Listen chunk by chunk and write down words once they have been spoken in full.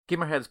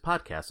Gamerheads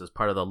Podcast is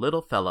part of the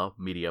Little Fellow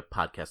Media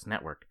Podcast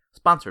Network,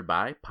 sponsored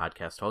by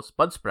podcast host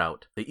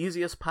Budsprout, the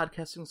easiest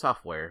podcasting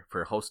software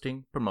for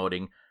hosting,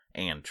 promoting,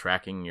 and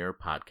tracking your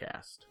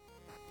podcast.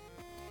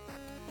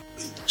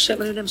 What's that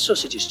one of them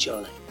sausages,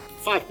 Charlie?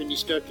 5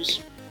 minutes,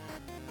 Gurkis.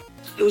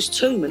 It was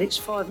 2 minutes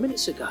 5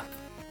 minutes ago.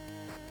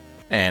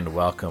 And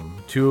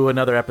welcome to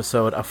another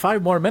episode of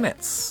 5 More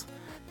Minutes,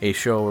 a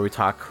show where we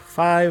talk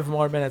 5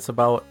 more minutes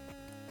about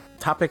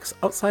topics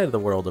outside of the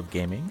world of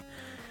gaming.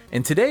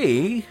 And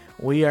today,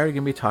 we are going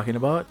to be talking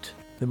about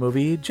the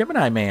movie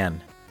Gemini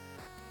Man.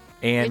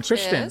 And which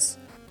Christian. Is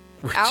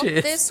out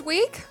this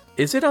week.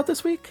 Is it out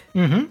this week?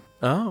 Mm-hmm.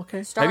 Oh,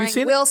 okay. Starring Have you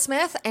seen Will it?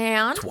 Smith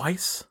and...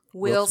 Twice.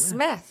 Will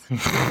Smith.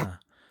 Yeah.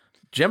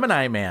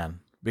 Gemini Man,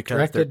 because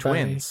Directed they're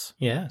twins.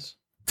 Yes.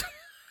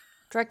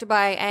 Directed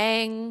by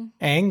Ang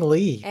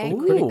Lee.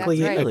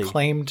 critically right.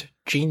 Acclaimed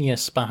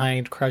genius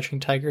behind Crouching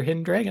Tiger,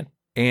 Hidden Dragon.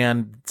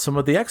 And some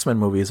of the X-Men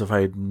movies, if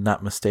I'm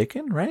not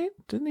mistaken, right?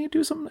 Didn't he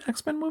do some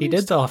X-Men movies? He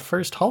did the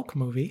first Hulk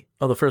movie.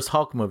 Oh, the first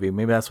Hulk movie.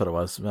 Maybe that's what it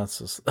was. That's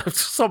just,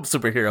 some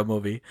superhero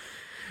movie.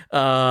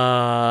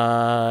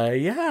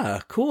 Yeah,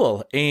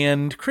 cool.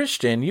 And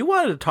Christian, you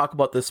wanted to talk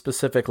about this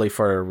specifically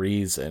for a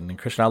reason. And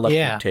Christian, I'll let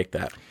you take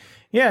that.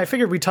 Yeah, I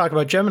figured we'd talk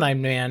about Gemini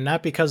Man,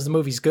 not because the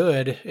movie's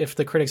good. If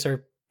the critics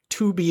are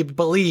to be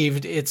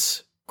believed,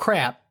 it's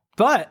crap.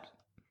 But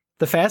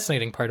the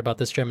fascinating part about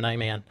this Gemini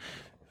Man,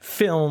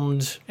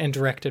 filmed and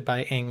directed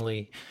by Ang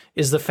Lee,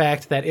 is the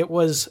fact that it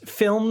was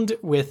filmed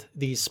with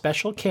these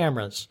special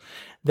cameras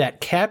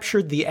that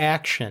captured the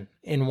action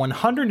in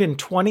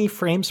 120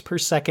 frames per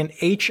second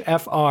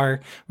HFR,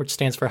 which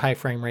stands for high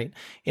frame rate,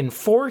 in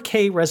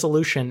 4K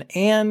resolution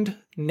and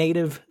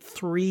native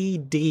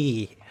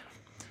 3D.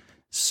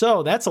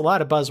 So that's a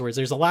lot of buzzwords.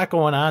 There's a lot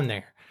going on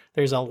there.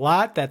 There's a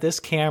lot that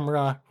this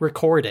camera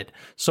recorded.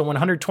 So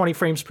 120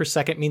 frames per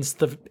second means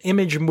the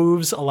image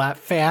moves a lot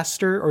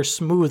faster or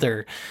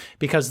smoother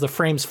because the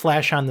frames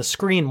flash on the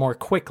screen more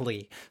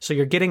quickly. So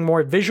you're getting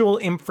more visual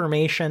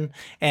information,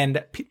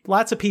 and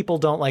lots of people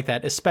don't like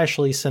that,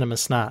 especially cinema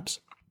snobs.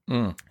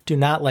 Do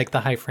not like the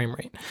high frame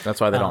rate.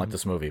 That's why they don't like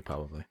this movie,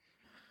 probably.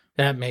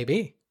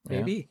 Maybe.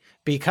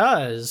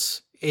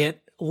 Because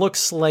it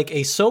looks like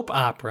a soap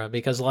opera,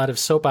 because a lot of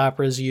soap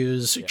operas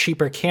use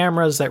cheaper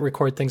cameras that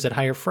record things at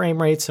higher frame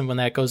rates, and when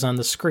that goes on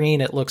the screen,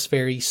 it looks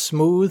very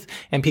smooth,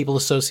 and people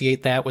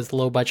associate that with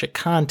low-budget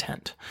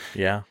content.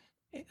 Yeah.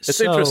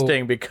 It's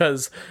interesting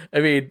because,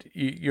 I mean,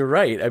 you're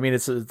right. I mean,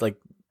 it's like,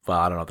 well,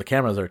 I don't know, the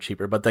cameras are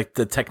cheaper, but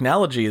the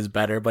technology is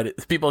better,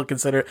 but people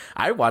consider,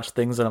 I watch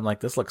things and I'm like,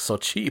 this looks so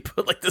cheap.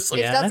 Like this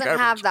looks It doesn't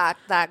have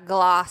that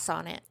gloss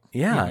on it.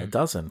 Yeah, it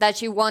doesn't.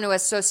 That you want to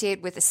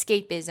associate with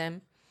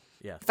escapism.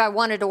 Yeah. If I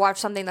wanted to watch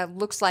something that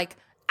looks like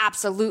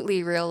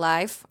absolutely real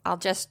life, I'll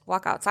just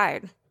walk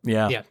outside.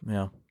 Yeah.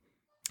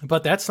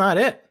 But that's not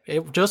it.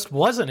 It just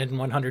wasn't in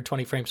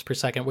 120 frames per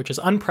second, which is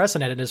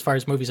unprecedented as far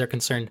as movies are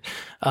concerned.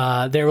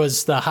 There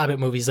was the Hobbit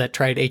movies that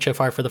tried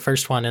HFR for the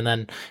first one, and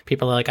then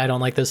people are like, I don't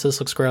like this.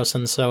 This looks gross.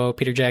 And so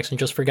Peter Jackson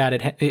just forgot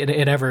it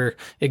ever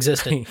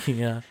existed.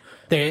 Yeah.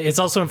 It's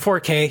also in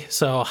 4K,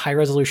 so high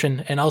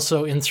resolution, and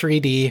also in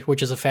 3D,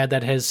 which is a fad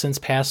that has since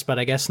passed, but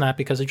I guess not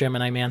because of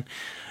Gemini Man.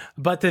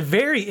 But the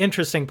very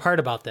interesting part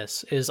about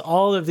this is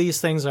all of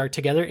these things are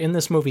together in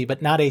this movie, but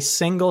not a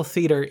single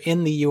theater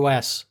in the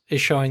U.S.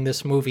 is showing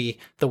this movie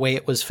the way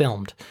it was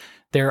filmed.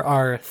 There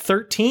are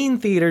 13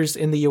 theaters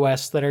in the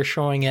U.S. that are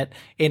showing it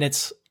in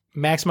its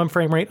maximum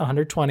frame rate,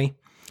 120,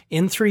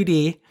 in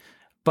 3D,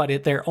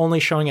 but they're only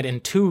showing it in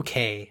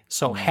 2K,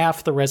 so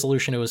half the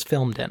resolution it was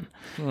filmed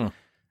in.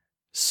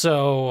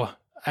 So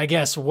I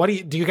guess,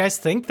 do you guys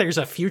think there's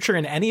a future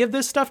in any of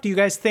this stuff? Do you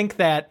guys think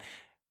that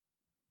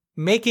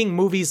making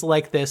movies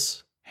like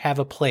this have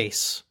a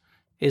place?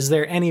 Is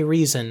there any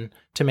reason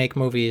to make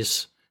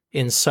movies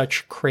in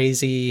such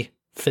crazy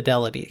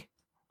fidelity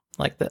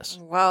like this?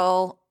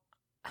 Well,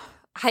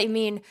 I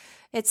mean,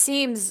 it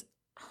seems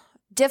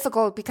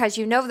difficult because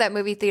you know that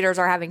movie theaters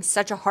are having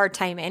such a hard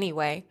time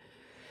anyway.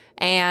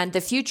 And the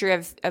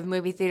future of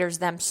movie theaters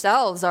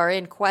themselves are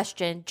in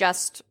question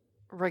just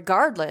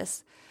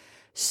regardless.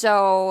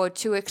 So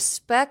to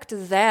expect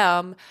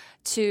them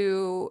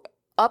to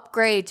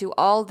upgrade to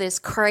all this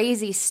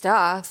crazy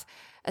stuff,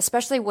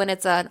 especially when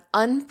it's an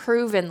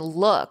unproven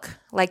look,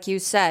 like you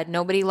said,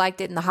 nobody liked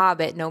it in The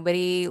Hobbit.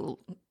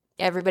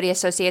 Everybody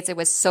associates it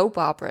with soap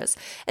operas.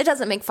 It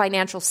doesn't make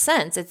financial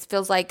sense. It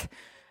feels like,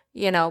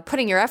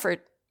 putting your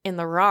effort in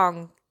the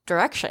wrong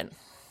direction.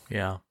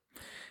 Yeah.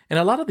 And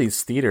a lot of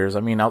these theaters,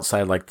 I mean,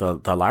 outside like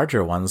the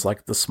larger ones,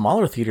 like the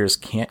smaller theaters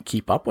can't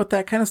keep up with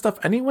that kind of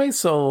stuff anyway.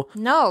 So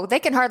no, they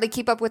can hardly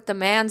keep up with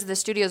demands the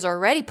studios are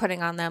already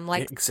putting on them.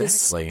 Like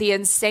the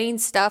insane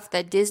stuff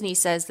that Disney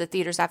says the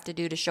theaters have to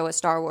do to show a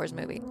Star Wars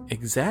movie.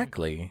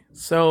 Exactly.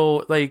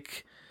 So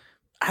like,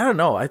 I don't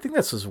know. I think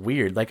this is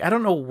weird. Like, I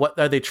don't know, what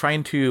are they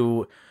trying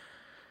to...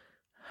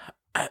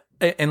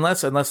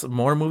 Unless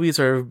more movies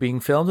are being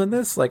filmed in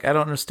this, like, I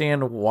don't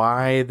understand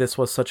why this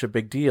was such a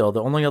big deal.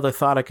 The only other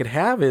thought I could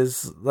have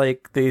is,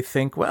 like, they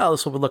think, well,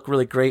 this will look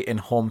really great in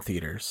home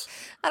theaters.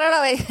 I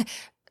don't know.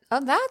 Oh,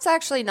 that's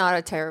actually not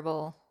a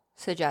terrible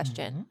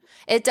suggestion.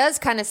 Mm-hmm. It does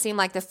kind of seem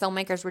like the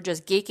filmmakers were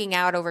just geeking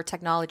out over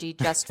technology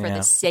just for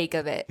the sake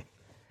of it.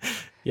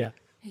 Yeah.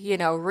 You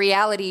know,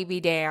 reality be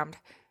damned.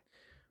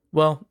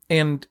 Well,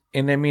 and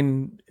I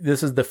mean,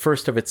 this is the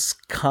first of its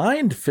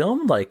kind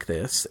film like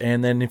this.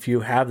 And then if you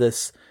have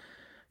this,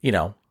 you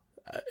know,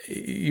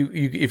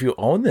 if you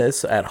own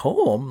this at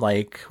home,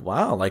 like,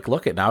 wow, like,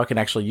 look at now I can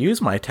actually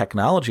use my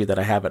technology that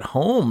I have at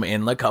home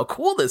and look how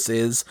cool this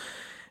is.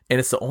 And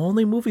it's the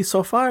only movie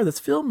so far that's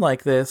filmed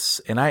like this,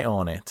 and I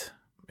own it.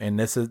 And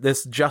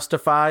this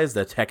justifies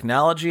the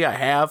technology I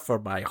have for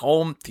my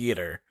home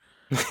theater.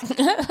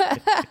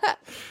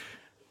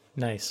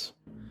 Nice.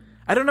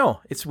 I don't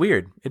know. It's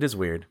weird. It is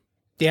weird.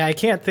 Yeah, I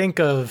can't think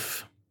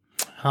of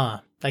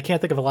a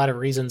lot of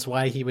reasons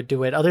why he would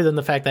do it, other than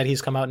the fact that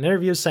he's come out in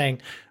interviews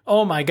saying,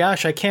 oh my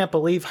gosh, I can't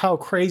believe how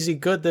crazy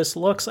good this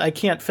looks. I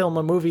can't film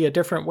a movie a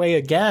different way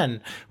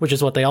again, which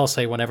is what they all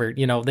say whenever,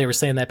 you know, they were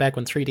saying that back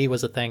when 3D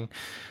was a thing.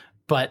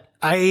 But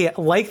I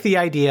like the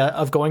idea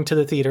of going to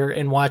the theater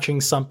and watching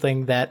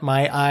something that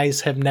my eyes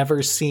have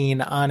never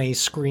seen on a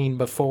screen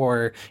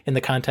before in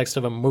the context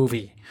of a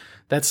movie.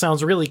 That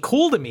sounds really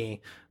cool to me,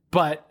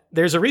 but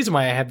there's a reason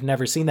why I have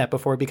never seen that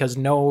before, because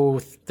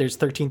there's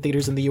 13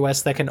 theaters in the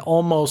US that can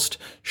almost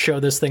show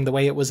this thing the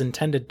way it was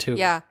intended to.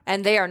 Yeah,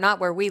 and they are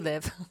not where we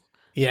live.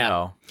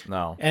 Yeah.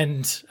 No.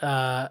 And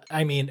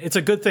I mean, it's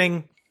a good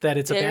thing that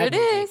it's a there bad it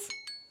movie.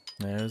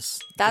 is.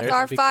 That's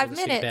our 5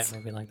 minutes. A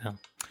bad movie like that.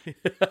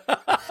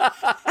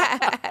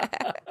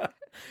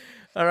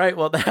 All right,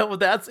 well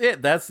that's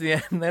it. That's the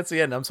end. That's the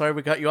end. I'm sorry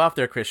we cut you off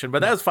there, Christian, but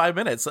that was 5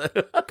 minutes.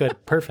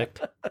 Good,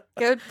 perfect.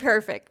 Good,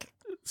 perfect.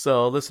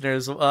 So,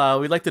 listeners, we'd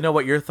like to know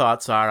what your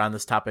thoughts are on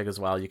this topic as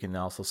well. You can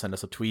also send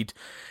us a tweet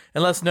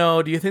and let us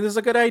know, do you think this is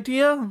a good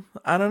idea?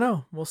 I don't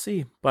know. We'll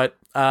see. But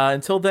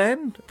until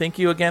then, thank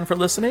you again for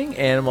listening,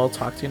 and we'll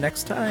talk to you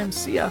next time.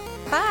 See ya.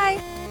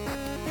 Bye.